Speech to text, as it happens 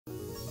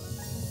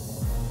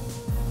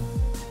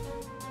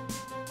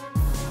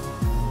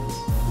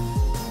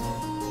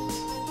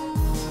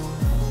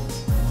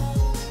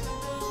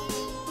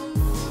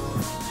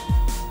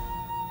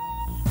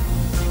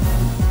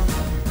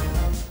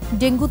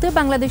ডেঙ্গুতে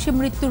বাংলাদেশে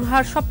মৃত্যুর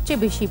হার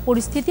সবচেয়ে বেশি,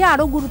 পরিস্থিতি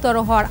আরও গুরুতর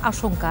হওয়ার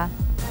আশঙ্কা।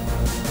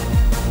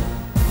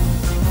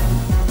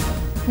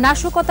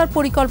 নাশকতার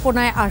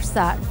পরিকল্পনায়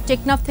আরসা,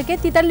 টেকনাফ থেকে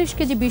 ৪৩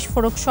 কেজি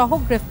বিস্ফোরক সহ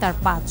গ্রেফতার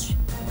 ৫।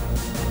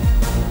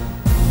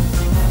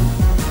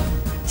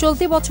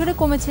 চলতি বছরে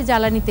কমেছে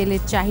জ্বালানি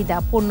তেলের চাহিদা,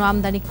 পণ্য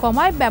আমদানি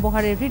কমায়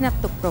ব্যবহারের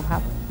ঋণাত্মক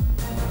প্রভাব।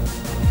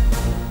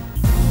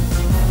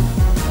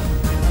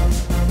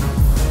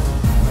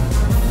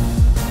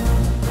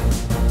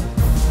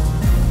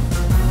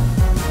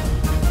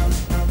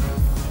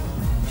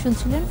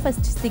 শুনছিলেন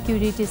ফার্স্ট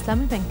সিকিউরিটি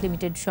ইসলামী ব্যাংক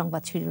লিমিটেড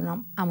সংবাদ শিরোনাম।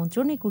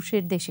 আমন্ত্রণ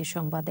একুশের দেশের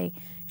সংবাদে,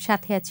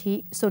 সাথে আছি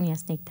সোনিয়া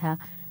স্নিগ্ধা।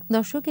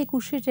 দর্শক,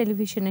 একুশের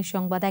টেলিভিশনের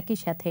সংবাদ একই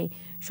সাথে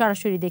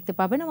সরাসরি দেখতে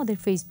পাবেন আমাদের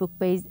ফেসবুক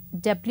পেজ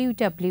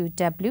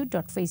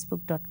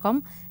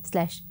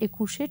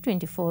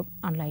www.facebook.com/ekushe24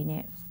 অনলাইনে।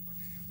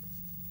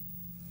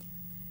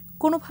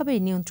 কোনোভাবেই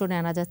নিয়ন্ত্রণে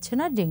আনা যাচ্ছে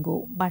না ডেঙ্গু,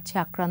 বাড়ছে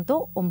আক্রান্ত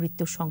ও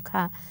মৃত্যুর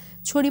সংখ্যা।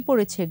 ছড়িয়ে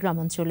পড়েছে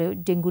গ্রামাঞ্চলে।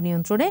 ডেঙ্গু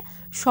নিয়ন্ত্রণে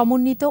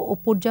সমন্বিত ও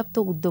পর্যাপ্ত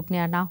উদ্যোগ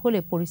নেওয়া না হলে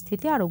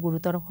পরিস্থিতি আরও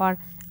গুরুতর হওয়ার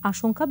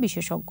আশঙ্কা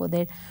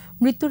বিশেষজ্ঞদের।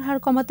 মৃত্যুর হার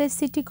কমাতে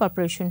সিটি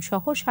কর্পোরেশন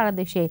সহ সারা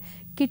দেশে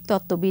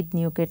কীটতত্ত্ববিদ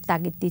নিয়োগের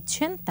তাগিদ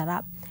দিচ্ছেন তারা।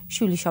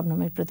 শিউলি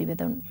শবনমের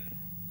প্রতিবেদন।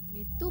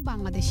 মৃত্যু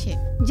বাংলাদেশে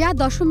যা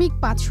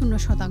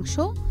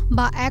 0.50%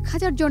 বা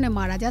 1000 জনে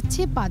মারা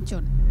যাচ্ছে 5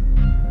 জন।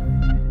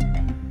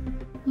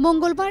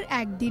 মঙ্গলবার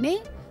একদিনে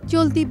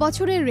চলতি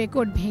বছরের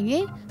রেকর্ড ভেঙে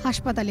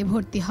হাসপাতালে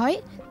ভর্তি হয়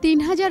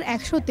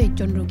 3123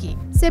 জন রোগী।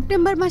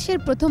 সেপ্টেম্বর মাসের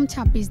প্রথম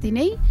 26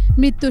 দিনেই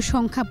মৃত্যুর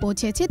সংখ্যা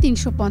পৌঁছেছে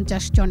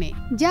 350 জনে,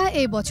 যা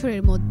এই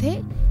বছরের মধ্যে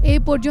এ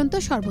পর্যন্ত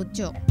সর্বোচ্চ।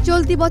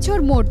 চলতি বছর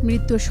মোট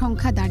মৃত্যুর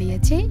সংখ্যা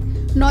দাঁড়িয়েছে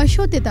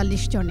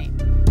 943 জনে।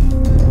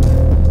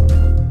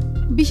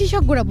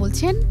 বিশেষজ্ঞরা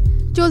বলছেন,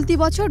 চলতি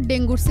বছর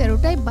ডেঙ্গুর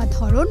সেরোটাইপ বা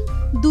ধরন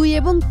 2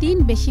 এবং 3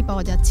 বেশি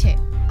পাওয়া যাচ্ছে।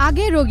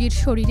 আগে রোগীর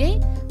শরীরে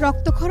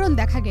রক্তক্ষরণ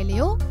দেখা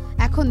গেলেও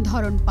এখন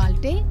ধরন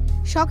পাল্টে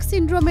শক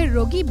সিন্ড্রোমের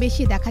রোগী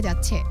বেশি দেখা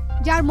যাচ্ছে,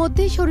 যার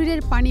মধ্যে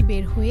শরীরের পানি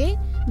বের হয়ে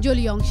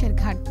জলীয় অংশের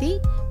ঘাটতি,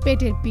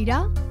 পেটের পীড়া,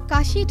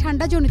 কাশি,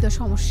 ঠান্ডাজনিত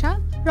সমস্যা,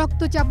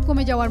 রক্তচাপ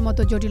কমে যাওয়ার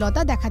মতো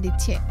জটিলতা দেখা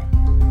দিচ্ছে।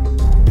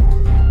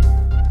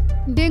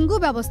 ডেঙ্গু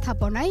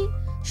ব্যবস্থাপনায়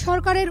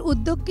সরকারের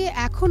উদ্যোগকে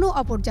এখনও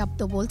অপর্যাপ্ত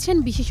বলছেন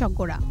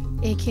বিশেষজ্ঞরা।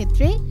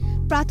 এক্ষেত্রে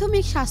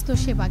প্রাথমিক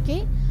স্বাস্থ্যসেবাকে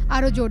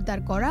আরও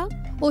জোরদার করা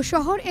ও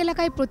শহর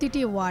এলাকায়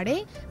প্রতিটি ওয়ার্ডে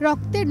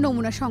রক্তের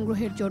নমুনা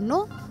সংগ্রহের জন্য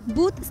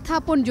বুথ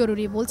স্থাপন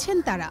জরুরি বলছেন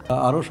তারা।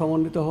 আরও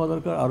সমন্বিত হওয়া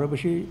দরকার, আরও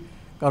বেশি,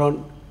 কারণ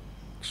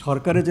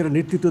সরকারের যারা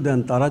নেতৃত্ব দেন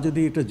তারা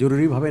যদি এটা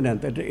জরুরিভাবে নেন,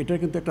 এটা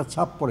কিন্তু একটা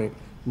ছাপ পড়ে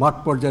মাঠ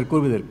পর্যায়ের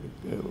কর্মীদের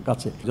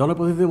কাছে।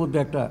 জনপ্রতিনিধিদের মধ্যে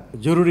একটা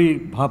জরুরি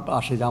ভাব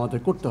আসে যে আমাদের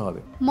করতে হবে।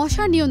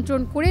 মশা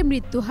নিয়ন্ত্রণ করে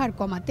মৃত্যুহার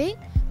কমাতে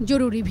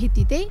জরুরি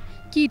ভিত্তিতে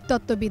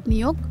কীটতত্ত্ববিদ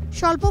নিয়োগ,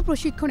 স্বল্প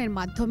প্রশিক্ষণের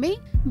মাধ্যমে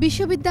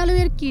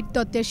বিশ্ববিদ্যালয়ের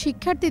কীটতত্ত্বের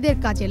শিক্ষার্থীদের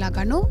কাজে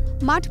লাগানো,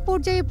 মাঠ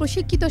পর্যায়ে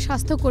প্রশিক্ষিত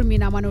স্বাস্থ্যকর্মী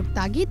নামানোর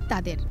তাগিদ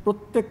তাদের।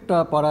 প্রত্যেকটা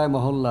পাড়ায়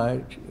মহল্লায়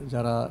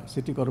যারা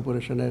সিটি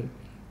কর্পোরেশনের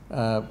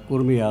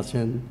কর্মী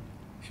আছেন,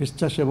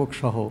 স্বেচ্ছাসেবক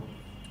সহ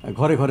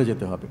ঘরে ঘরে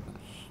যেতে হবে।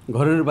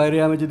 ঘরের বাইরে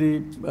আমি যদি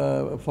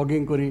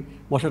ফগিং করি,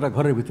 মশাটা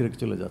ঘরের ভিতরে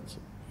চলে যাচ্ছে।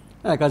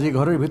 কাজেই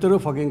ঘরের ভিতরেও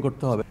ফগিং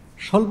করতে হবে।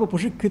 স্বল্প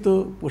প্রশিক্ষিত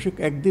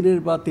একদিনের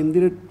বা 3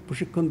 দিনের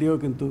প্রশিক্ষণ দিয়েও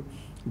কিন্তু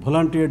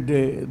ভলান্টিয়ার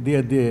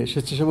দিয়ে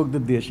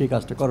স্বেচ্ছাসেবকদের দিয়ে সেই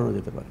কাজটা করানো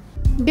যেতে পারে।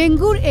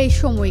 ডেঙ্গুর এই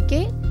সময়কে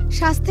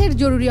স্বাস্থ্যের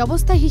জরুরি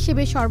অবস্থা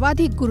হিসেবে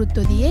সর্বাধিক গুরুত্ব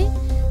দিয়ে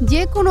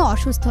যে কোনো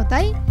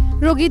অসুস্থতায়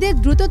রোগীদের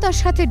দ্রুততার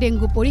সাথে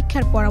ডেঙ্গু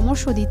পরীক্ষার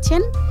পরামর্শ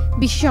দিচ্ছেন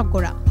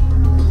বিশেষজ্ঞরা।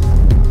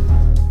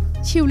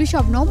 শিউলি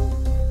শবনম,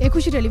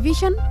 একুশে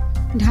টেলিভিশন,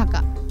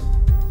 ঢাকা।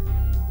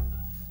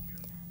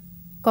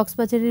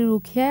 কক্সবাজারের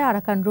রুখিয়ায়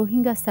Arakan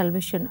Rohingya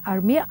salvation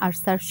army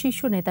Archer শীর্ষ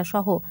নেতা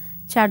সহ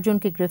 4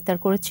 জনকে গ্রেফতার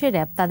করেছে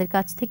র্যাব। তাদের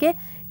কাছ থেকে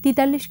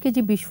 43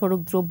 কেজি বিস্ফোরক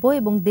দ্রব্য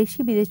এবং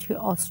দেশি বিদেশি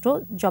অস্ত্র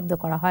জব্দ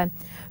করা হয়।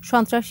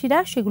 সন্ত্রাসীরা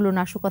সেগুলো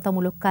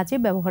নাশকতামূলক কাজে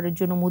ব্যবহারের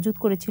জন্য মজুত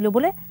করেছিল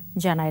বলে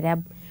জানায় র্যাব।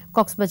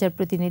 কক্সবাজার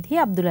প্রতিনিধি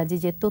আব্দুল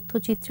আজিজের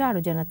তথ্যচিত্রে আরও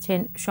জানাচ্ছেন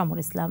সমর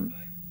ইসলাম।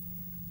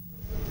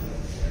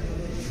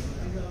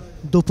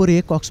 দুপুরে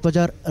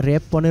কক্সবাজার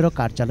র্যাব 15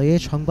 কার্যালয়ে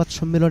সংবাদ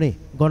সম্মেলনে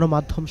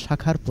গণমাধ্যম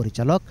শাখার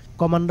পরিচালক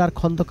কমান্ডার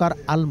খন্দকার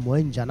আল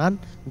মোয়েন জানান,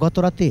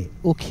 গতরাতে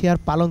উখিয়ার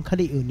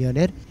পালংখালী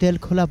ইউনিয়নের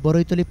তেলখোলা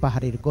বরৈতলী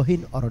পাহাড়ের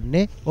গহীন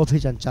অরণ্যে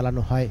অভিযান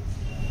চালানো হয়।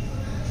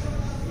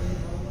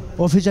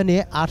 অভিযানে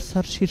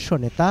আরসার শীর্ষ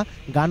নেতা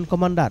গান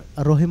কমান্ডার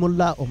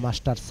রহিমুল্লাহ ও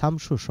মাস্টার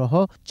শামসু সহ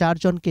 4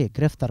 জনকে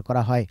গ্রেফতার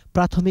করা হয়।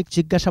 প্রাথমিক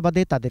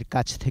জিজ্ঞাসাবাদে তাদের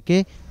কাছ থেকে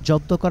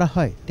জব্দ করা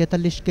হয়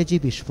 43 কেজি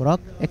বিস্ফোরক,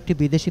 একটি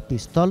বিদেশি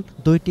পিস্তল,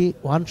 2টি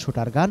ওয়ান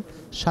শুটার গান,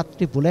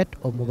 7টি বুলেট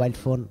ও মোবাইল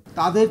ফোন।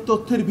 তাদের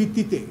তথ্যের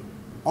ভিত্তিতে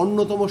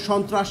অন্যতম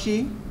সন্ত্রাসী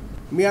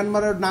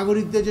মিয়ানমারের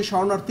নাগরিকদের যে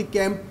শরণার্থী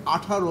ক্যাম্প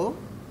 18,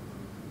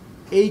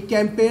 এই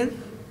ক্যাম্পের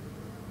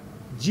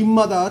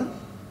জিম্মাদার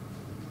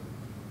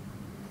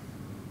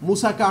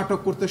মুসাকে আটক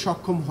করতে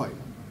সক্ষম হয়।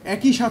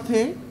 একই সাথে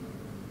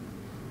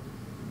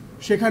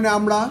সেখানে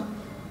আমরা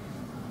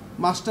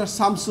মাস্টার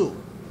শামসু,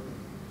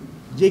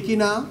 যে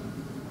কিনা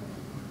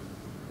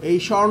এই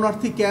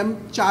শরণার্থী ক্যাম্প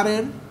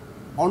 4-এর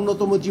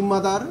অন্যতম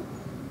জিম্মাদার,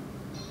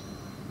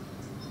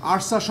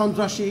 আরসা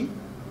সন্ত্রাসী,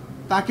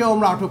 তাকেও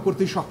আমরা আটক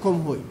করতে সক্ষম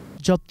হই।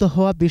 জব্দ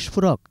হওয়া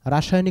বিস্ফোরক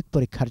রাসায়নিক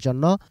পরীক্ষার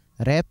জন্য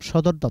র্যাব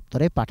সদর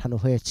দপ্তরে পাঠানো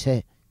হয়েছে।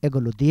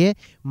 এগুলো দিয়ে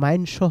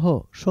মাইনসহ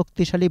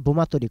শক্তিশালী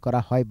বোমা তৈরি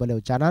করা হয় বলেও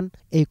জানান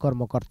এই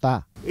কর্মকর্তা।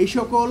 এই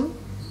সকল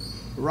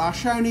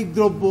রাসায়নিক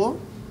দ্রব্য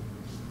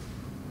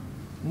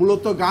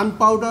মূলত গান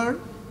পাউডার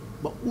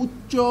বা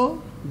উচ্চ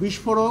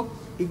বিস্ফোরক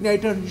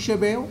ইগনাইটার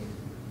হিসেবেও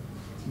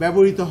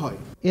ব্যবহৃত হয়।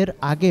 এর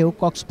আগেও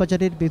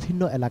কক্সবাজারের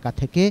বিভিন্ন এলাকা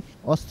থেকে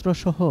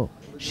অস্ত্রসহ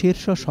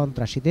শীর্ষ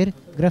সন্ত্রাসীদের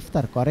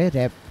গ্রেফতার করে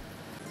র্যাব।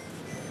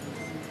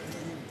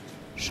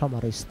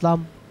 সমর ইসলাম,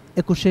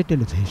 একুশে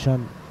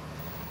টেলিভিশন।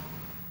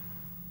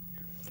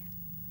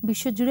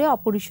 বিশ্বজুড়ে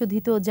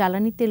অপরিশোধিত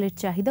জ্বালানি তেলের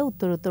চাহিদা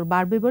উত্তরোত্তর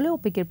বাড়বে বলে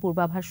ওপেকের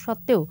পূর্বাভাস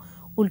সত্ত্বেও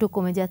উল্টো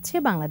কমে যাচ্ছে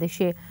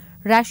বাংলাদেশে।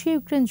 রাশিয়া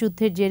ইউক্রেন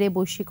যুদ্ধের জেরে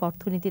বৈশ্বিক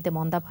অর্থনীতিতে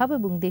মন্দাভাব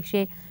এবং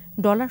দেশে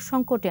ডলার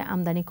সংকটে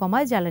আমদানি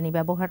কমায় জ্বালানি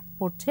ব্যবহার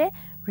পড়ছে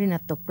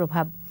ঋণাত্মক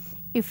প্রভাব।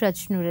 ইফরাজ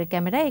নূরের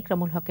ক্যামেরায়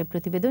একরামুল হকের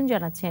প্রতিবেদন,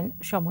 জানাচ্ছেন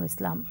সমর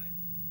ইসলাম।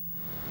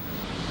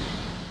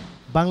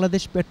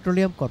 বাংলাদেশ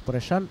পেট্রোলিয়াম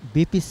কর্পোরেশন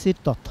বিপিসির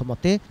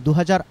তথ্যমতে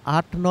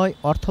 2008-09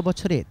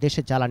 অর্থবছরে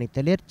দেশে জ্বালানি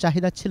তেলের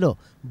চাহিদা ছিল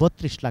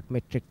 32 লাখ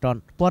মেট্রিক টন।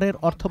 পরের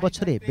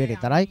অর্থবছরে বেড়ে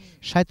দাঁড়ায়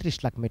 37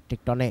 লাখ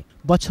মেট্রিক টনে।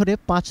 বছরে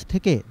 5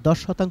 থেকে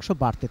 10%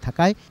 বাড়তে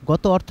থাকায়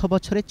গত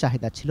অর্থবছরে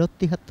চাহিদা ছিল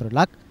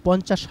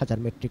 73,50,000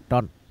 মেট্রিক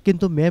টন।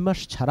 কিন্তু মে মাস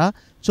ছাড়া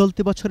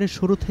চলতি বছরের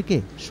শুরু থেকে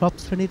সব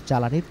শ্রেণীর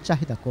জ্বালানির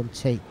চাহিদা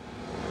কমছেই।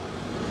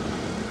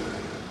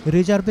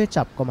 রিজার্ভে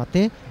চাপ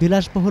কমাতে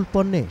বিলাসবহুল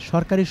পণ্যে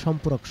সরকারি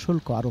সম্পূরক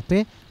শুল্ক আরোপে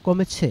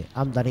কমেছে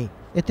আমদানি।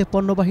 এতে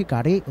পণ্যবাহী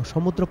গাড়ি ও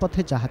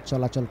সমুদ্রপথে জাহাজ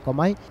চলাচল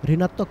কমায়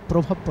ঋণাত্মক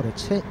প্রভাব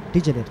পড়েছে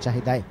ডিজেলের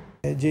চাহিদায়।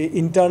 যে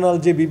ইন্টারনাল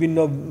যে বিভিন্ন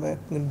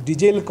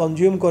ডিজেল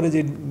কনজিউম করে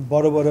যে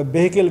বড় বড়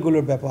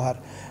ভেহিকেলগুলোর ব্যবহার,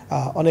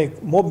 অনেক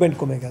মুভমেন্ট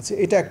কমে গেছে।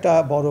 এটা একটা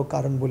বড়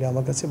কারণ বলে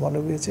আমার কাছে মনে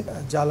হয়েছে।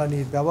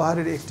 জ্বালানির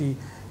ব্যবহারের একটি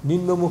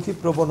নিম্নমুখী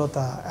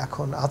প্রবণতা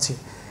এখন আছে।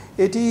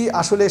 এটি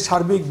আসলে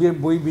সার্বিক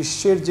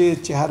বিশ্বের যে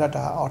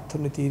চেহারাটা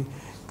অর্থনীতির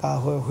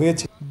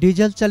হয়েছে।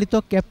 ডিজেল চালিত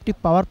ক্যাপটিভ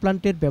পাওয়ার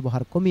প্ল্যান্টের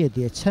ব্যবহার কমিয়ে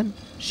দিয়েছেন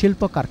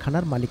শিল্প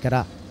কারখানার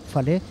মালিকেরা।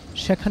 ফলে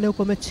সেখানেও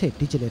কমেছে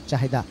ডিজেলের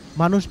চাহিদা।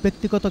 মানুষ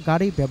ব্যক্তিগত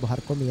গাড়ি ব্যবহার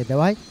কমিয়ে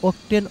দেওয়ায়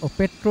অকটেন ও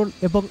পেট্রোল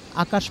এবং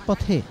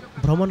আকাশপথে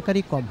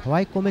ভ্রমণকারী কম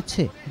হওয়ায়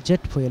কমেছে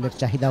জেট ফুয়েলের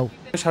চাহিদাও।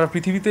 সারা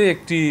পৃথিবীতে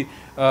একটি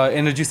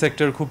এনার্জি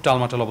সেক্টর খুব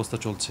টালমাটাল অবস্থা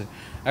চলছে।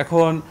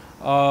 এখন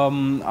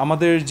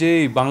আমাদের যে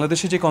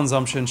বাংলাদেশে যে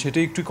কনজাম্পশন সেটা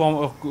একটু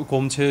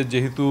কমছে,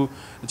 যেহেতু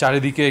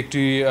চারিদিকে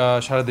একটি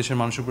সারা দেশের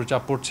মানুষের উপর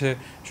চাপ পড়ছে,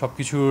 সব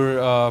কিছুর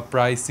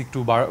প্রাইস একটু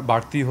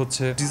বাড়তি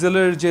হচ্ছে।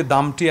 ডিজেলের যে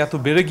দামটি এত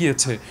বেড়ে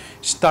গিয়েছে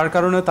তার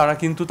কারণে তারা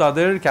কিন্তু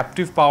তাদের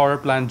ক্যাপটিভ পাওয়ার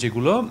প্ল্যান্ট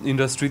যেগুলো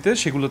ইন্ডাস্ট্রিতে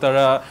সেগুলো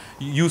তারা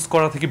ইউজ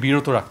করা থেকে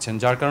বিরত রাখছেন,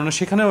 যার কারণে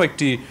সেখানেও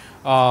একটি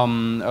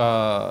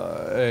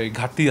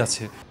ঘাটতি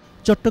আছে।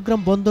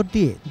 চট্টগ্রাম বন্দর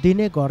দিয়ে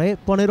দিনে গড়ে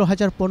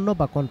 15,000 পণ্য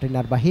বা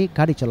কন্টেইনারবাহী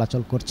গাড়ি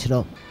চলাচল করছিল।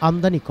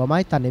 আমদানি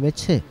কমায় তা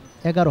নেমেছে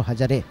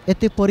 11,000-এ।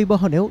 এতে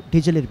পরিবহনেও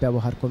ডিজেলের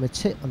ব্যবহার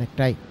কমেছে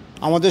অনেকটাই।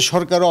 আমাদের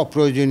সরকারও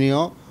অপ্রয়োজনীয়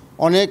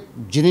অনেক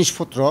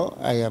জিনিসপত্র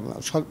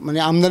মানে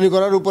আমদানি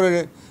করার উপরে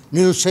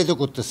নিরুৎসাহিত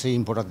করতেছে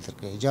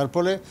ইম্পোর্টারদেরকে, যার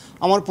ফলে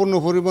আমার পণ্য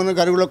পরিবহনের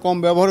গাড়িগুলো কম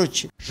ব্যবহার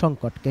হচ্ছে।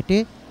 সংকট কেটে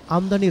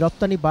আমদানি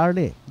রপ্তানি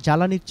বাড়লে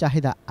জ্বালানির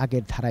চাহিদা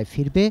আগের ধারায়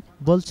ফিরবে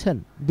বলছেন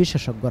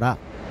বিশেষজ্ঞরা।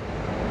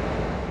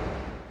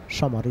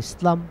 সমর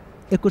ইসলাম,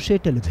 একুশে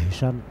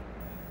টেলিভিশন।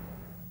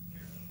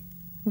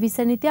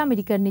 ভিসা নীতি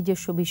আমেরিকার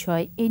নিজস্ব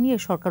বিষয়, এ নিয়ে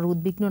সরকার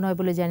উদ্বিগ্ন নয়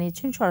বলে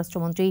জানিয়েছেন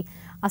স্বরাষ্ট্রমন্ত্রী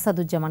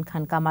আসাদুজ্জামান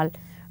খান কামাল।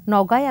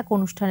 নওগাঁয় এক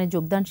অনুষ্ঠানে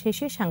যোগদান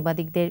শেষে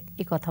সাংবাদিকদের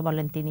একথা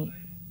বলেন তিনি।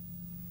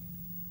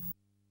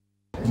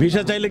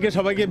 ভিসা চাইলে কি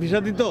সবাইকে ভিসা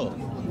দিত?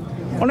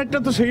 অনেকটা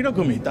তো সেই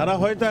রকমই। তারা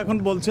হয়তো এখন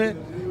বলছে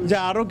যে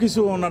আরও কিছু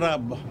ওনারা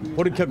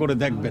পরীক্ষা করে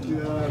দেখবেন,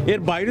 এর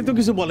বাইরে তো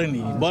কিছু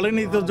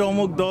বলেনি তো যে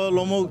অমুক দল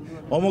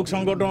অমুক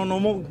সংগঠন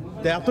অমুক,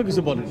 এত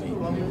কিছু বলেনি।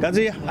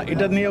 কাজেই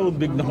এটা নিয়ে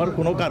উদ্বিগ্ন হওয়ার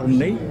কোনো কারণ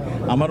নেই।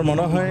 আমার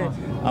মনে হয়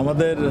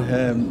আমাদের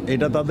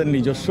এটা তাদের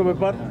নিজস্ব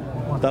ব্যাপার,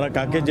 তারা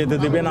কাকে যেতে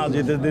দেবে না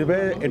যেতে দেবে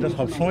এটা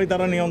সবসময়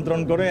তারা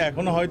নিয়ন্ত্রণ করে,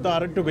 এখনও হয়তো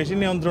আর একটু বেশি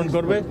নিয়ন্ত্রণ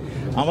করবে।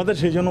 আমাদের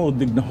সেই জন্য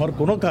উদ্বিগ্ন হওয়ার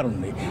কোনো কারণ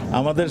নেই।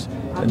 আমাদের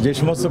যে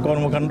সমস্ত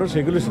কর্মকাণ্ড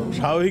সেগুলো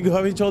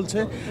স্বাভাবিকভাবেই চলছে।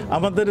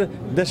 আমাদের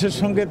দেশের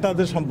সঙ্গে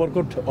তাদের সম্পর্ক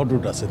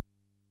অটুট আছে।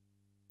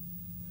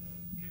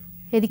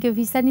 এদিকে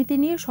ভিসা নীতি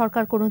নিয়ে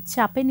সরকার কোনো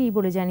চাপে নেই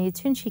বলে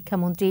জানিয়েছেন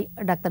শিক্ষামন্ত্রী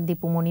ডাক্তার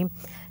দীপু মনি।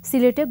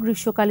 সিলেটে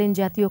গ্রীষ্মকালীন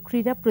জাতীয়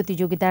ক্রীড়া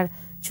প্রতিযোগিতার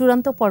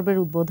চূড়ান্ত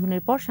পর্বের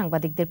উদ্বোধনের পর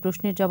সাংবাদিকদের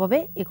প্রশ্নের জবাবে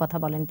একথা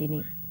বলেন তিনি।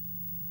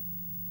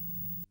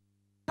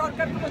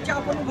 সরকার কোনো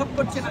চাপ অনুভব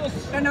করছে না,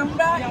 কারণ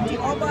আমরা একটি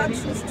অবাধ,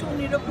 সুষ্ঠু,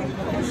 নিরপেক্ষ,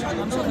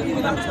 স্বচ্ছ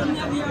নির্বাচন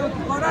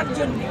করার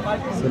জন্য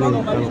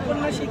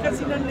বঙ্গবন্ধু শেখ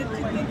হাসিনার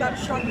নেতৃত্বে তার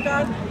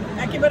সরকার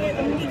একেবারে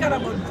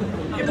অঙ্গীকারাবদ্ধ,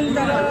 এবং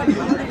তারা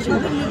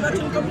স্বাধীন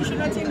নির্বাচন কমিশন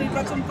আছে,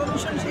 নির্বাচন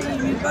কমিশন সেই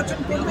নির্বাচন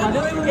করবে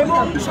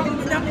এবং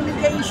সংবিধান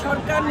অনুযায়ী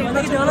সরকার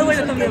নির্বাচন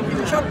কমিশনকে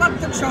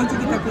সর্বাত্মক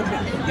সহযোগিতা করবে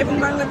এবং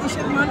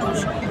বাংলাদেশের মানুষ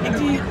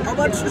একটি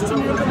অবাধ, সুষ্ঠু,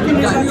 নিরপেক্ষ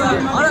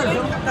নির্বাচনের মাধ্যমে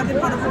তাদের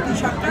পরবর্তী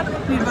সরকার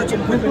নির্বাচন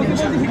করবে।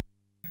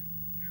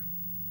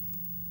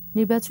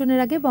 নির্বাচনের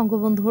আগে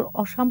বঙ্গবন্ধুর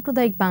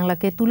অসাম্প্রদায়িক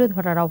বাংলাকে তুলে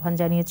ধরার আহ্বান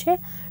জানিয়েছে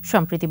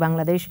সম্প্রীতি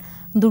বাংলাদেশ।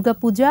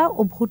 দুর্গাপূজা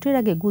ও ভোটের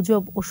আগে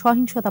গুজব ও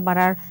সহিংসতা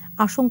বাড়ার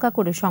আশঙ্কা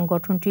করে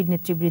সংগঠনটির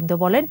নেতৃবৃন্দ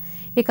বলেন,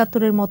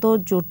 ৭১-এর মতো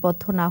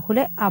জোটবদ্ধ না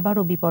হলে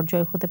আবারও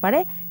বিপর্যয় হতে পারে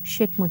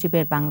শেখ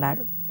মুজিবের বাংলার।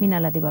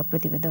 মিনালা দেবার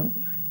প্রতিবেদন।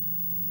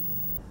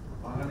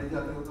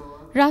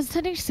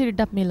 রাজধানীর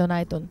সিরডাপ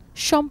মিলনায়তন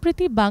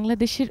সম্প্রতি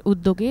বাংলাদেশের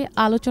উদ্যোগে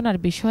আলোচনার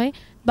বিষয়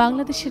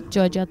বাংলাদেশের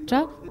জয়যাত্রা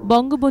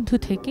বঙ্গবন্ধু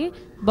থেকে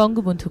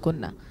বঙ্গবন্ধু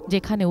কন্যা,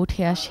 যেখানে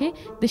উঠে আসে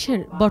দেশের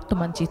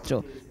বর্তমান চিত্র,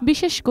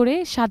 বিশেষ করে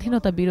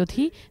স্বাধীনতা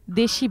বিরোধী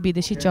দেশি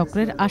বিদেশি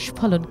চক্রের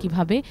আস্ফালন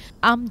কিভাবে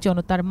আম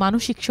জনতার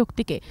মানসিক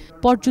শক্তিকে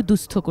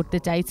পর্যুদুস্থ করতে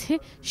চাইছে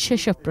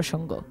সেসব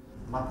প্রসঙ্গ।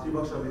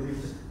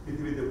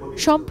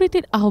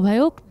 সম্প্রীতির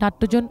আহ্বায়ক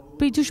নাট্যজন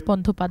পীযূষ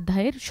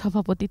বন্দ্যোপাধ্যায়ের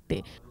সভাপতিত্বে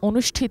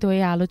অনুষ্ঠিত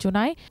এই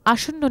আলোচনায়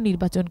আসন্ন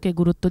নির্বাচনকে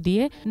গুরুত্ব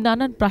দিয়ে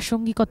নানান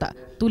প্রাসঙ্গিকতা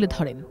তুলে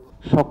ধরেন।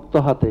 শক্ত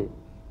হাতে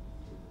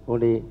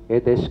উনি এ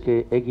দেশকে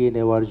এগিয়ে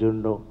নেওয়ার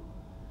জন্য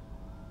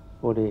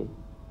উনি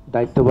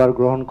দায়িত্বভার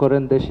গ্রহণ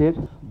করেন দেশের।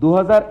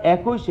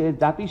 2021-এ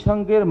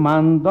জাতিসংঘের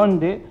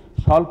মানদণ্ডে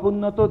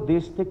স্বল্পোন্নত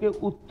দেশ থেকে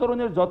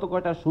উত্তরণের যত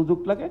কয়টা সুযোগ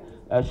লাগে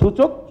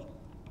সূচক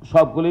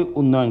সবগুলি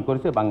উন্নয়ন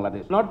করেছে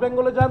বাংলাদেশ। নর্থ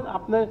বেঙ্গলে যান,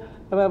 আপনি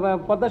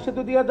পদ্মা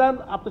সেতু দিয়ে যান,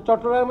 আপনি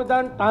চট্টগ্রামে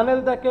যান, টানেল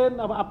দেখেন,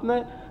 আপনি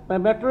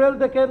মেট্রো রেল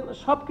দেখেন,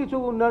 সবকিছু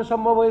উন্নয়ন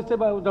সম্ভব হয়েছে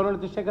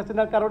জননেত্রী শেখ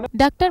হাসিনার কারণে।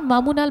 ডাক্তার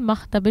মামুন আল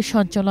মাহতাবের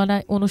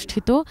সঞ্চালনায়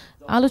অনুষ্ঠিত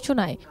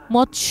আলোচনায়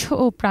মৎস্য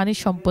ও প্রাণী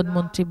সম্পদ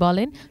মন্ত্রী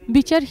বলেন,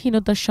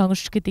 বিচারহীনতার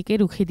সংস্কৃতিকে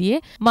রুখে দিয়ে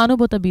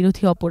মানবতা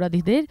বিরোধী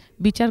অপরাধীদের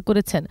বিচার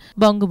করেছেন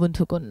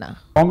বঙ্গবন্ধু কন্যা।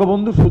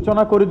 বঙ্গবন্ধু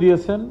সূচনা করে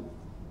দিয়েছেন,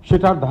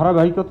 সেটার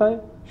ধারাবাহিকতায়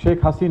শেখ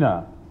হাসিনা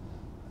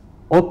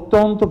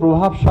অত্যন্ত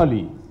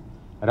প্রভাবশালী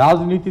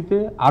রাজনীতিতে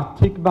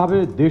আর্থিকভাবে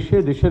দেশে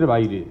দেশের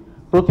বাইরে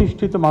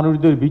প্রতিষ্ঠিত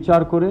মানুষদের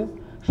বিচার করে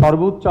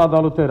সর্বোচ্চ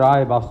আদালতের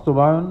রায়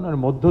বাস্তবায়নের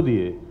মধ্য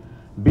দিয়ে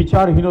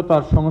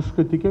বিচারহীনতার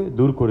সংস্কৃতিকে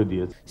দূর করে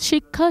দিয়েছে।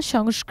 শিক্ষা,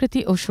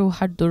 সংস্কৃতি ও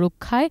সৌহার্দ্য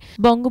রক্ষায়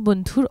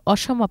বঙ্গবন্ধুর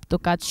অসমাপ্ত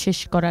কাজ শেষ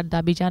করার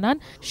দাবি জানান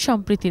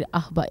সম্প্রীতির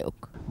আহ্বায়ক।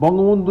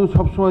 বঙ্গবন্ধু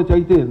সবসময়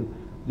চাইতেন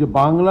যে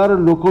বাংলার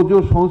লোকজ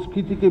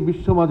সংস্কৃতিকে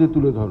বিশ্ব মাঝে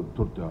তুলে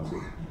ধরতে হবে,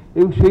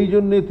 এবং সেই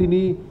জন্যে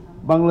তিনি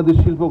বাংলাদেশ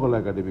শিল্পকলা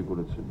একাডেমি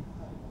করেছেন।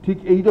 ঠিক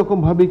এই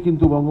রকমভাবে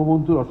কিন্তু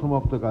বঙ্গবন্ধুর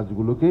অসমাপ্ত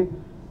কাজগুলোকে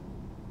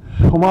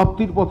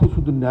সমাপ্তির পথে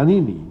শুধু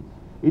নেননি,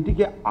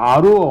 এটিকে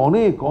আরও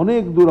অনেক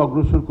অনেক দূর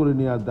অগ্রসর করে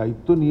নেওয়ার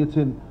দায়িত্ব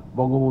নিয়েছেন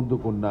বঙ্গবন্ধু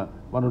কন্যা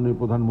মাননীয়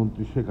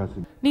প্রধানমন্ত্রী শেখ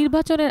হাসিনা।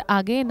 নির্বাচনের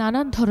আগে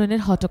নানান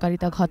ধরনের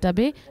হঠকারিতা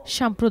ঘটাবে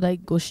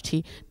সাম্প্রদায়িক গোষ্ঠী,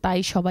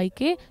 তাই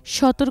সবাইকে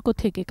সতর্ক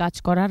থেকে কাজ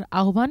করার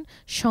আহ্বান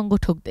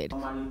সংগঠকদের।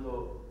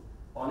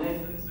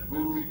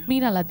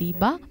 মিনালা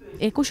দিবা,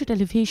 একুশে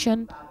টেলিভিশন,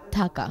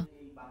 ঢাকা।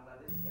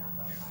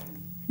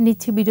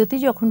 নিচ্ছি বিরতি,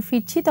 যখন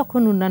ফিরছি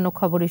তখন অন্যান্য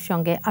খবরের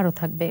সঙ্গে আরও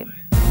থাকবে।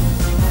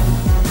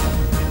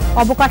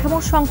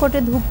 অবকাঠামোর সংকটে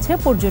ধুঁকছে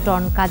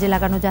পর্যটন, কাজে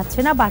লাগানো যাচ্ছে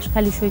না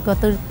বাঁশখালী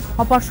সৈকতের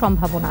অপার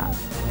সম্ভাবনা।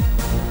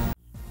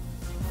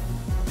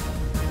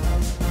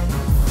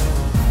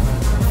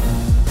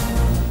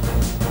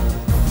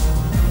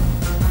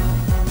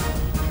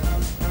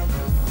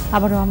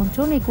 আবারও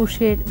আমন্ত্রণ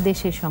একুশের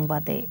দেশের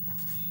সংবাদে।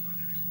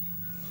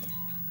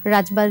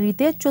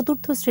 রাজবাড়ীতে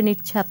চতুর্থ শ্রেণীর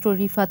ছাত্র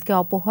রিফাতকে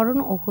অপহরণ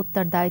ও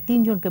হত্যার দায়ে ৩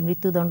 জনকে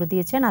মৃত্যুদণ্ড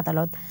দিয়েছেন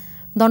আদালত।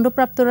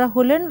 দণ্ডপ্রাপ্তরা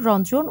হলেন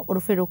রঞ্জন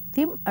ওরফে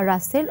রক্তিম,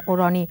 রাসেল ও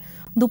রনি।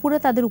 দুপুরে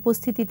তাদের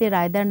উপস্থিতিতে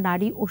রায় দেন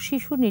নারী ও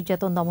শিশু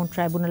নির্যাতন দমন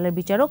ট্রাইব্যুনালের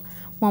বিচারক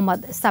মোহাম্মদ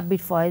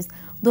সাব্বির ফয়েজ।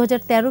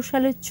 2013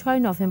 সালের 6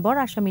 নভেম্বর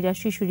আসামিরা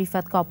শিশু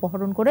রিফাতকে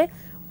অপহরণ করে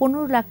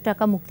 15 লাখ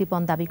টাকা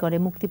মুক্তিপণ দাবি করে।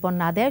 মুক্তিপণ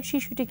না দেয়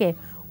শিশুটিকে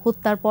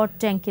হত্যার পর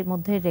ট্যাঙ্কের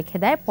মধ্যে রেখে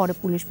দেয়। পরে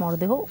পুলিশ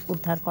মরদেহ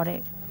উদ্ধার করে।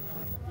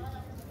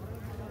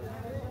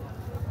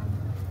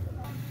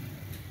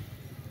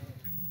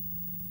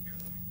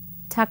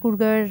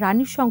 ঠাকুরগাঁওয়ের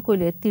রানীর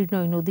সংকৈলের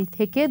তীর্ণই নদী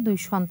থেকে 2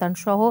 সন্তান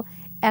সহ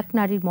এক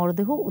নারীর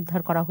মরদেহ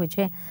উদ্ধার করা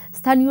হয়েছে।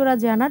 স্থানীয়রা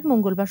জানান,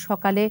 মঙ্গলবার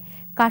সকালে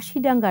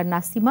কাশিডাঙ্গার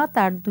নাসিমা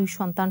তার 2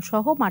 সন্তান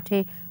সহ মাঠে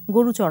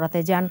গরু চড়াতে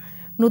যান।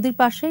 নদীর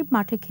পাশেই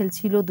মাঠে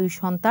খেলছিল 2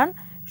 সন্তান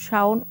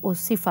শাওন ও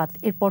সিফাত।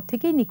 এরপর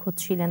থেকেই নিখোঁজ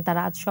ছিলেন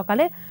তারা। আজ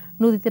সকালে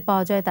নদীতে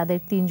পাওয়া যায় তাদের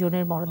 3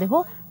 জনের মরদেহ।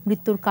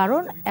 মৃত্যুর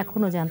কারণ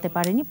এখনো জানতে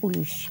পারেনি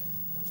পুলিশ।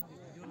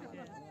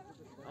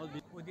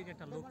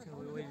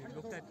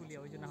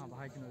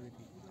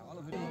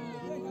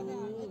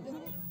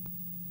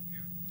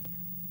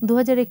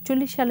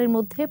 2041 সালের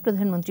মধ্যে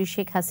প্রধানমন্ত্রী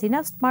শেখ হাসিনা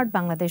স্মার্ট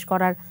বাংলাদেশ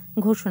করার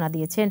ঘোষণা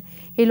দিয়েছেন।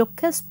 এই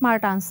লক্ষ্যে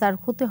স্মার্ট আনসার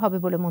হতে হবে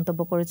বলে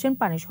মন্তব্য করেছেন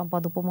পানি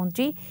সম্পদ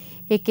উপমন্ত্রী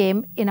একেএম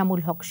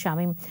এনামুল হক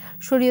শামীম।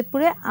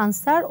 শরীয়তপুরে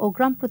আনসার ও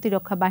গ্রাম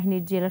প্রতিরক্ষা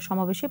বাহিনীর জেলা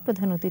সমাবেশে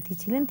প্রধান অতিথি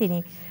ছিলেন তিনি।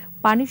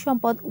 পানি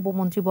সম্পদ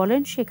উপমন্ত্রী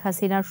বলেন, শেখ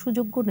হাসিনার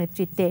সুযোগ্য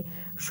নেতৃত্বে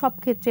সব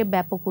ক্ষেত্রে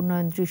ব্যাপক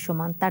উন্নয়ন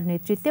দৃশ্যমান। তার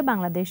নেতৃত্বে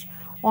বাংলাদেশ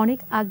অনেক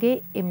আগে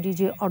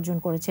এমডিজি অর্জন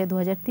করেছে।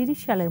 2030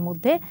 সালের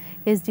মধ্যে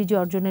এসডিজি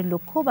অর্জনের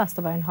লক্ষ্য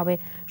বাস্তবায়ন হবে।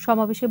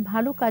 সমাবেশে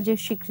ভালো কাজের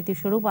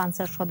স্বীকৃতিস্বরূপ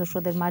আনসার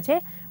সদস্যদের মাঝে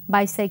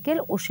বাইসাইকেল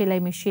ও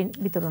সেলাই মেশিন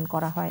বিতরণ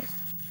করা হয়।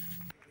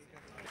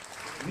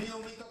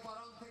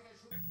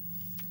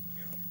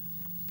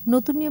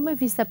 নতুন নিয়মে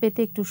ভিসা পেতে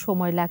একটু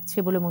সময় লাগছে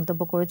বলে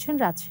মন্তব্য করেছেন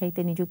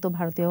রাজশাহীতে নিযুক্ত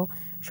ভারতীয়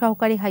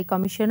সহকারী হাই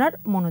কমিশনার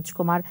মনোজ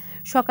কুমার।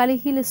 সকালে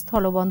হিল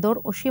স্থলবন্দর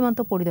ও সীমান্ত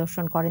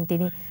পরিদর্শন করেন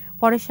তিনি।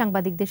 পরে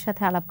সাংবাদিকদের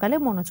সাথে আলাপকালে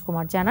মনোজ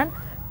কুমার জানান,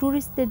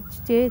 ট্যুরিস্টদের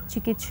চেয়ে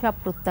চিকিৎসা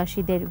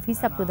প্রত্যাশীদের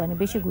ভিসা প্রদানে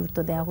বেশি গুরুত্ব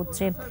দেওয়া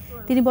হচ্ছে।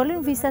 তিনি বলেন,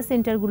 ভিসা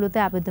সেন্টারগুলোতে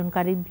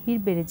আবেদনকারীর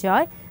ভিড় বেড়ে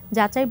যাওয়ায়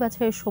যাচাই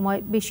বাছাইয়ের সময়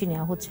বেশি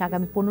নেওয়া হচ্ছে।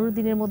 আগামী 15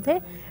 দিনের মধ্যে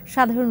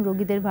সাধারণ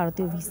রোগীদের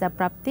ভারতীয় ভিসা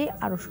প্রাপ্তি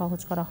আরও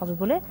সহজ করা হবে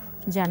বলে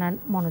জানান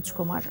মনোজ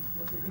কুমার।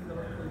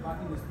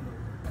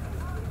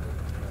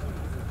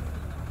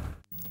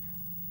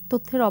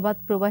 তথ্যের অবাধ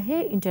প্রবাহে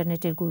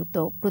ইন্টারনেটের গুরুত্ব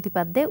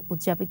প্রতিপাদ্যে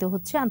উদযাপিত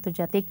হচ্ছে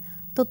আন্তর্জাতিক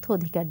তথ্য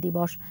অধিকার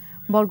দিবস।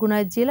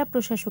 বরগুনায় জেলা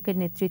প্রশাসকের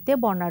নেতৃত্বে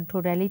বর্ণাঢ্য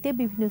র্যালিতে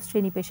বিভিন্ন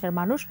শ্রেণী পেশার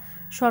মানুষ,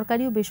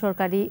 সরকারি ও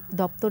বেসরকারি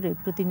দপ্তরের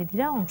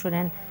প্রতিনিধিরা অংশ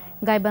নেন।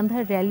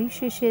 গাইবান্ধার র্যালি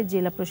শেষে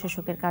জেলা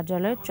প্রশাসকের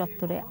কার্যালয়ের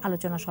চত্বরে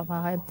আলোচনা সভা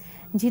হয়।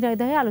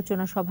 ঝিনাইদহে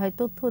আলোচনা সভায়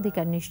তথ্য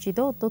অধিকার নিশ্চিত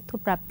ও তথ্য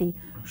প্রাপ্তি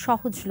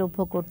সহজলভ্য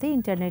করতে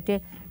ইন্টারনেটে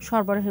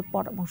সরবরাহের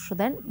পরামর্শ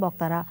দেন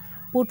বক্তারা।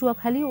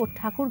 পটুয়াখালী ও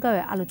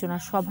ঠাকুরগাঁওয়ে আলোচনা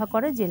সভা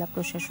করে জেলা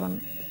প্রশাসন।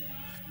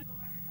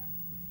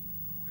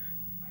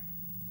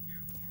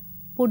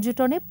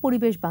 পর্যটনে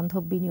পরিবেশ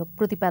বান্ধব বিনিয়োগ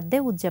প্রতিপাদ্যে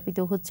উদযাপিত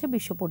হচ্ছে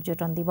বিশ্ব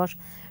পর্যটন দিবস।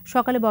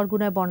 সকালে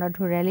বরগুনায়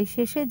বর্ণাঢ্য র্যালি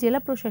শেষে জেলা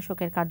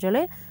প্রশাসকের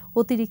কার্যালয়ে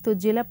অতিরিক্ত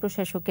জেলা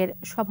প্রশাসকের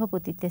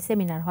সভাপতিত্বে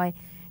সেমিনার হয়।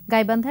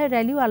 গাইবান্ধায়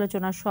র্যালি ও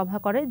আলোচনা সভা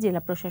করে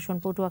জেলা প্রশাসন।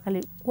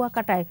 পটুয়াখালীর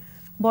কুয়াকাটায়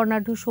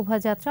বর্ণাঢ্য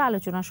শোভাযাত্রা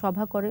আলোচনা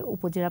সভা করে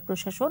উপজেলা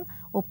প্রশাসন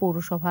ও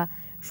পৌরসভা।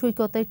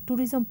 সৈকতের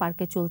ট্যুরিজম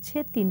পার্কে চলছে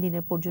 3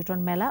 দিনের পর্যটন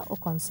মেলা ও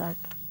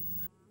কনসার্ট।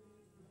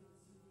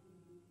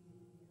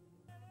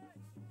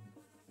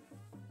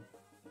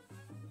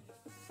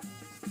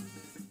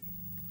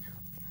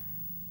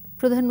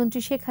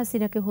 প্রধানমন্ত্রী শেখ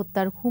হাসিনাকে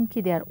হত্যার হুমকি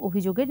দেওয়ার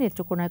অভিযোগে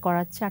নেত্রকোনায়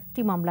করা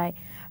 4টি মামলায়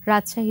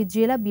রাজশাহী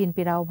জেলা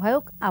বিএনপির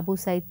আহ্বায়ক আবু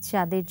সাইদ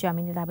চাঁদের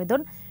জামিনের আবেদন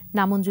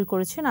নামঞ্জুর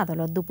করেছেন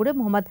আদালত। দুপুরে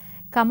মোহাম্মদ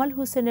কামাল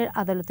হোসেনের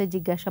আদালতে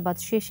জিজ্ঞাসাবাদ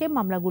শেষে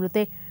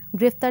মামলাগুলোতে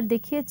গ্রেফতার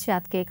দেখিয়ে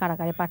চাঁদকে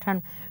কারাগারে পাঠান।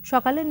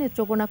 সকালে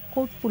নেত্রকোনা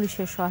কোর্ট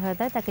পুলিশের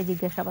সহায়তায় তাকে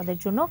জিজ্ঞাসাবাদের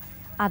জন্য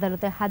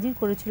আদালতে হাজির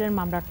করেছিলেন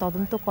মামলার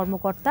তদন্ত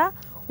কর্মকর্তা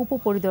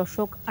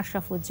উপপরিদর্শক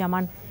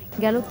আশরাফুজ্জামান।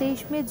 গেল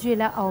 23 মে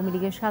জেলা আওয়ামী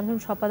লীগের সাধারণ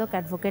সম্পাদক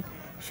অ্যাডভোকেট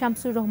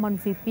শামসুর রহমান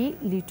ভিপি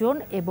লিটন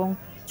এবং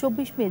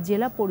 24 মে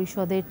জেলা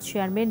পরিষদের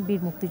চেয়ারম্যান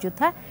বীর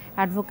মুক্তিযোদ্ধা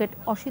অ্যাডভোকেট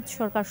অসিত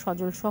সরকার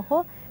সজল সহ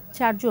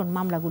 4 জন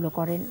মামলাগুলো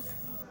করেন।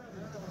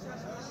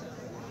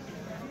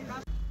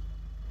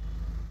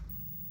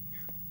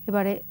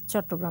 এবারে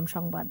চট্টগ্রাম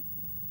সংবাদ।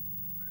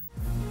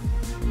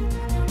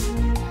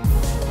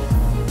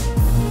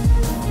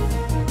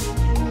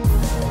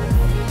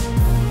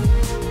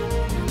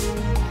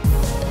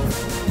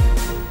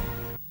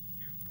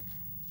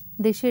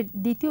 দেশের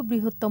দ্বিতীয়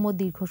বৃহত্তম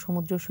দীর্ঘ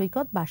সমুদ্র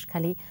সৈকত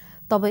বাঁশখালী।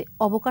 তবে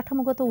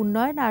অবকাঠামোগত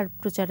উন্নয়ন আর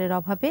প্রচারের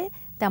অভাবে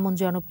তেমন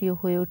জনপ্রিয়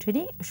হয়ে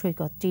ওঠেনি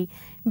সৈকতটি।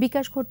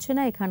 বিকাশ ঘটছে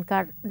না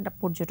এখানকার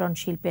পর্যটন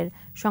শিল্পের।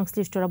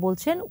 সংশ্লিষ্টরা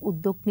বলছেন,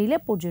 উদ্যোগ নিলে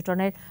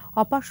পর্যটনের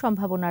অপার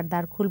সম্ভাবনার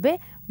দ্বার খুলবে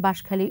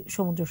বাঁশখালী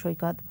সমুদ্র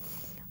সৈকত।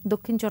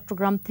 দক্ষিণ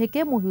চট্টগ্রাম থেকে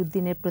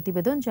মহিউদ্দিনের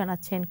প্রতিবেদন,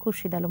 জানাচ্ছেন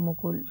খুরশিদ আলম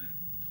মুকুল।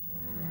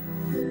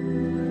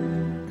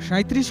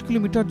 ৩৭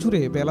 কিলোমিটার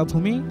জুড়ে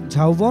বেলাভূমি,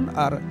 ঝাউবন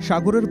আর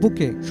সাগরের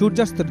বুকে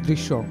সূর্যাস্তের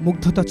দৃশ্য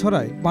মুগ্ধতা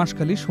ছড়ায়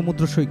বাঁশখালী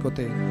সমুদ্র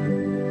সৈকতে।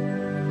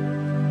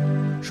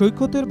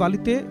 সৈকতের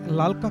বালিতে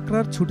লাল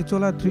কাঁকড়ার ছুটে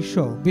চলার দৃশ্য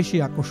বেশি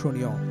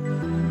আকর্ষণীয়।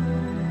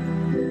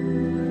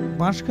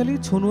 বাঁশখালী,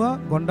 ছনুয়া,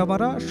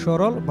 গন্ডামারা,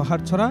 সরল,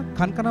 বাহারছড়া,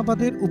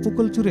 খানকানাবাদের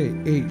উপকূল জুড়ে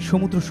এই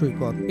সমুদ্র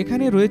সৈকত।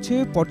 এখানে রয়েছে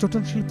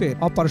পর্যটন শিল্পের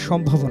অপার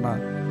সম্ভাবনা।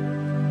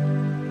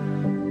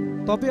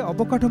 তবে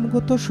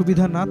অবকাঠামোগত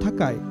সুবিধা না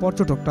থাকায়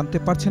পর্যটক টানতে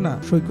পারছে না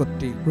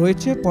সৈকতটি।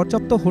 রয়েছে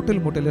পর্যাপ্ত হোটেল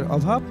মোটেলের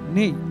অভাব,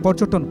 নেই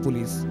পর্যটন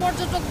পুলিশ।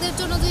 পর্যটকদের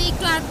জন্য যদি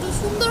একটু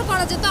সুন্দর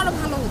করা যেত আরো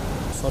ভালো হতো।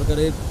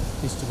 সরকারের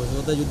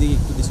পৃষ্ঠপোষকতা যদি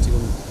একটু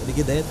দৃষ্টিকোণ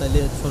এদিকে দেয় তাহলে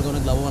সরকার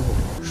অনেক লাভবান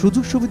হবে।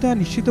 সুযোগ সুবিধা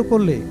নিশ্চিত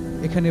করলে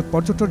এখানে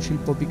পর্যটন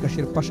শিল্প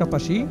বিকাশের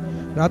পাশাপাশি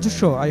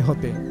রাজস্ব আয়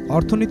হবে,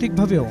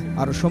 অর্থনৈতিকভাবেও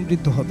আরো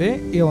সমৃদ্ধ হবে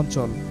এ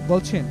অঞ্চল,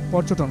 বলছেন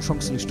পর্যটন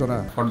সংশ্লিষ্টরা।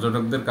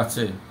 পর্যটকদের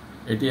কাছে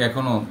এটি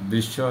এখনও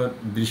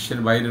দৃশ্যের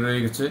বাইরে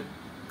রয়ে গেছে,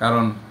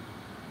 কারণ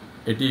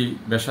এটি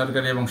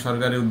বেসরকারি এবং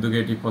সরকারি উদ্যোগে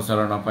এটি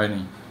প্রচারণা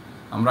পায়নি।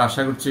 আমরা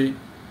আশা করছি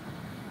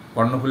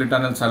কর্ণফুলী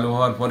টানেল চালু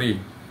হওয়ার পরই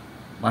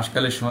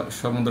বাঁশখালী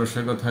সমুদ্র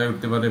সৈকত হয়ে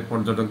উঠতে পারে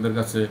পর্যটকদের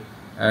কাছে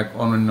এক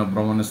অনন্য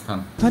ভ্রমণের স্থান।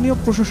 স্থানীয়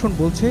প্রশাসন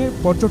বলছে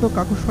পর্যটক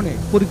আকর্ষণে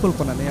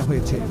পরিকল্পনা নেওয়া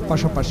হয়েছে,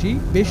 পাশাপাশি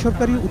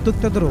বেসরকারি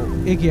উদ্যোক্তাদেরও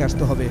এগিয়ে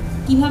আসতে হবে।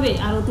 কিভাবে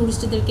আরো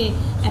টুরিস্টদেরকে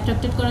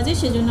অ্যাট্রাক্টেড করা যায়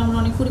সেজন্য আমরা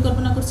অনেক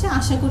পরিকল্পনা করছি।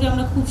 আশা করি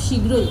আমরা খুব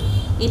শীঘ্রই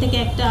এটাকে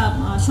একটা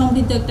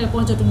সমৃদ্ধ একটা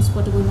পর্যটন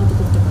স্পটে পরিণত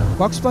করতে পারব।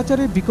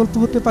 কক্সবাজারের বিকল্প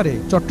হতে পারে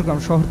চট্টগ্রাম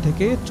শহর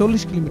থেকে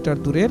 40 কিলোমিটার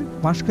দূরের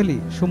বাঁশখালী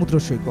সমুদ্র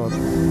সৈকত।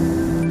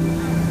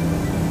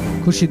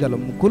 খুরশিদ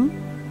আলম মুকুল,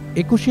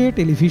 একুশে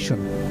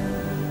টেলিভিশন।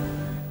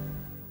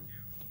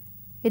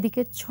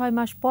 এদিকে 6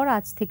 মাস পর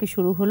আজ থেকে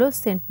শুরু হলো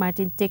সেন্ট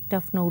মার্টিন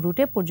টেকটাফ নৌ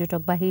রুটে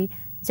পর্যটকবাহী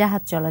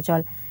জাহাজ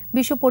চলাচল।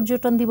 বিশ্ব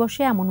পর্যটন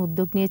দিবসে এমন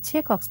উদ্যোগ নিয়েছে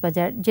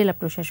কক্সবাজার জেলা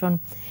প্রশাসন।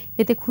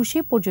 এতে খুশি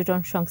পর্যটন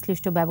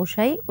সংশ্লিষ্ট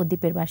ব্যবসায়ী ও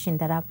দ্বীপের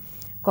বাসিন্দারা।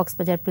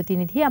 কক্সবাজার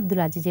প্রতিনিধি আব্দুল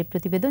আজিজের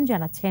প্রতিবেদন,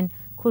 জানাচ্ছেন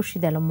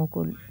খুরশিদ আলম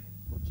মুকুল।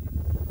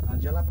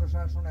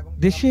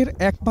 দেশের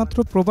একমাত্র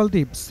প্রবাল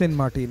দ্বীপ সেন্ট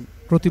মার্টিন।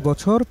 প্রতি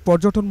বছর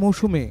পর্যটন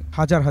মৌসুমে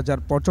হাজার হাজার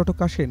পর্যটক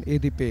আসেন এ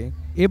দ্বীপে।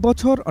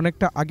 এবছর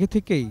অনেকটা আগে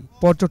থেকেই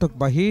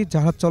পর্যটকবাহী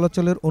জাহাজ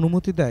চলাচলের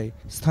অনুমতি দেয়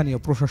স্থানীয়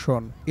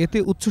প্রশাসন। এতে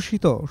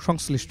উচ্ছ্বসিত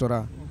সংশ্লিষ্টরা।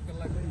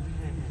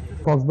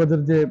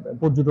 কক্সবাজার যে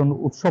পর্যটন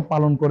উৎসব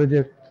পালন করে যে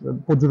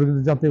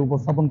পর্যটকদের যাতে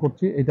উপস্থাপন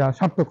করছি, এটা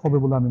সার্থক হবে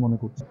বলে আমি মনে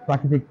করছি।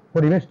 প্রাকৃতিক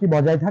পরিবেশটি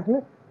বজায় থাকলে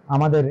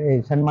আমাদের এই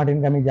সেন্ট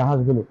মার্টিনগামী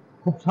জাহাজগুলো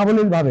খুব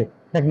সাবলীলভাবে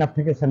টেকনাফ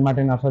থেকে সেন্ট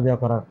মার্টিন আসা যাওয়া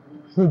করার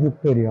সুযোগ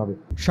তৈরি হবে।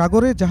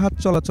 সাগরে জাহাজ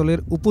চলাচলের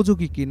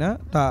উপযোগী কিনা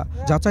তা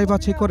যাচাই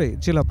বাছাই করে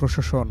জেলা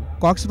প্রশাসন।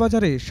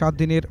 কক্সবাজারে 7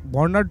 দিনের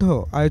বর্ণাঢ্য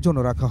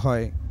আয়োজনও রাখা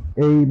হয়।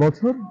 এই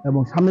বছর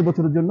এবং সামনের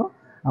বছরের জন্য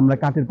আমরা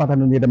কাঠের পাতা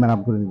নিয়ে এটা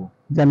ম্যাপ করে নেব,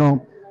 যেন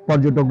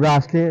পর্যটকরা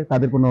আসলে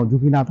তাদের কোনো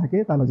ঝুঁকি না থাকে,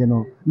 তারা যেন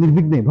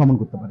নির্বিঘ্নে ভ্রমণ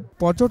করতে পারে।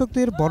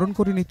 পর্যটকদের বরণ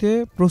করে নিতে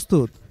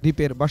প্রস্তুত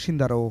দ্বীপের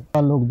বাসিন্দারাও।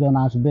 লোকজন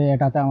আসবে,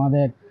 এটাতে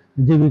আমাদের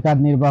জীবিকা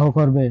নির্বাহ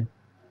করবে,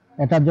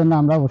 এটার জন্য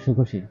আমরা অবশ্যই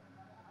খুশি।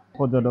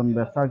 পর্যটন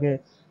ব্যবসাকে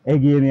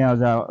এগিয়ে নিয়ে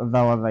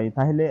যাওয়া যায়,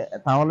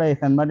 তাহলে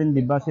সেন্ট মার্টিন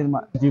দ্বীপবাসীর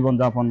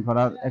জীবনযাপন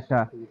করার একটা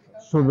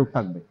সুযোগ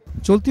থাকবে।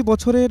 চলতি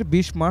বছরের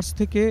 20 মার্চ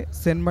থেকে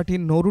সেন্ট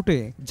মার্টিন নৌরুটে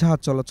জাহাজ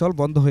চলাচল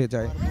বন্ধ হয়ে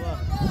যায়।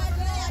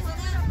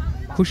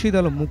 খুরশিদ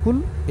আলম মুকুল,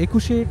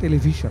 একুশে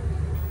টেলিভিশন।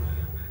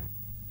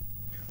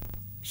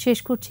 শেষ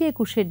করছি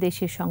একুশের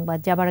দেশের সংবাদ।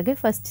 যাবার আগে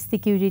ফার্স্ট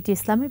সিকিউরিটি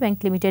ইসলামী ব্যাংক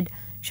লিমিটেড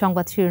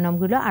সংবাদ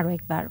শিরোনামগুলো আরও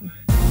একবার।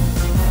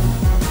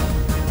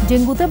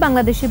 ডেঙ্গুতে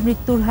বাংলাদেশে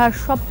মৃত্যুর হার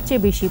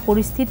সবচেয়ে বেশি,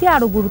 পরিস্থিতি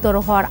আরও গুরুতর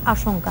হওয়ার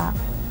আশঙ্কা।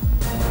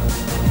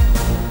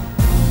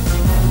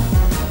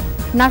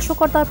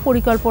 নাশকতার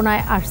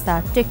পরিকল্পনায় আরসা,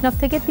 টেকনাফ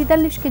থেকে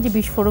 43 কেজি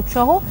বিস্ফোরক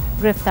সহ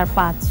গ্রেফতার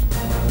 5।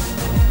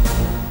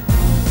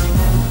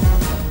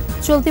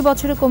 চলতি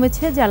বছরে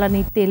কমেছে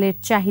জ্বালানি তেলের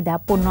চাহিদা,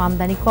 পণ্য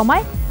আমদানি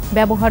কমায়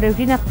ব্যবহারের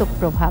ঋণাত্মক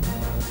প্রভাব।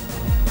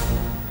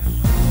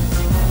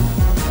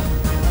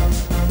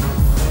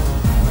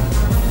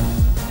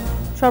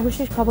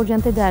 সর্বশেষ খবর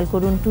জানতে ডায়াল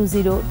করুন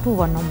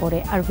 2021 নম্বরে,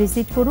 আর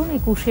ভিজিট করুন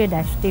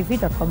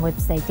ekushe-tv.com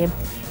ওয়েবসাইটে।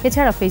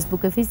 এছাড়া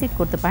ফেসবুকে ভিজিট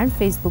করতে পারেন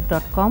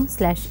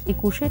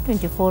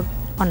facebook.com/ekushe24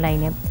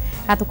 অনলাইনে।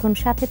 এতক্ষণ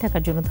সাথে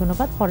থাকার জন্য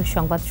ধন্যবাদ। পরের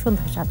সংবাদ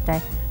সন্ধ্যা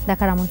 7টায়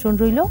দেখার আমন্ত্রণ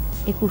রইল।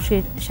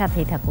 একুশের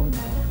সাথেই থাকুন।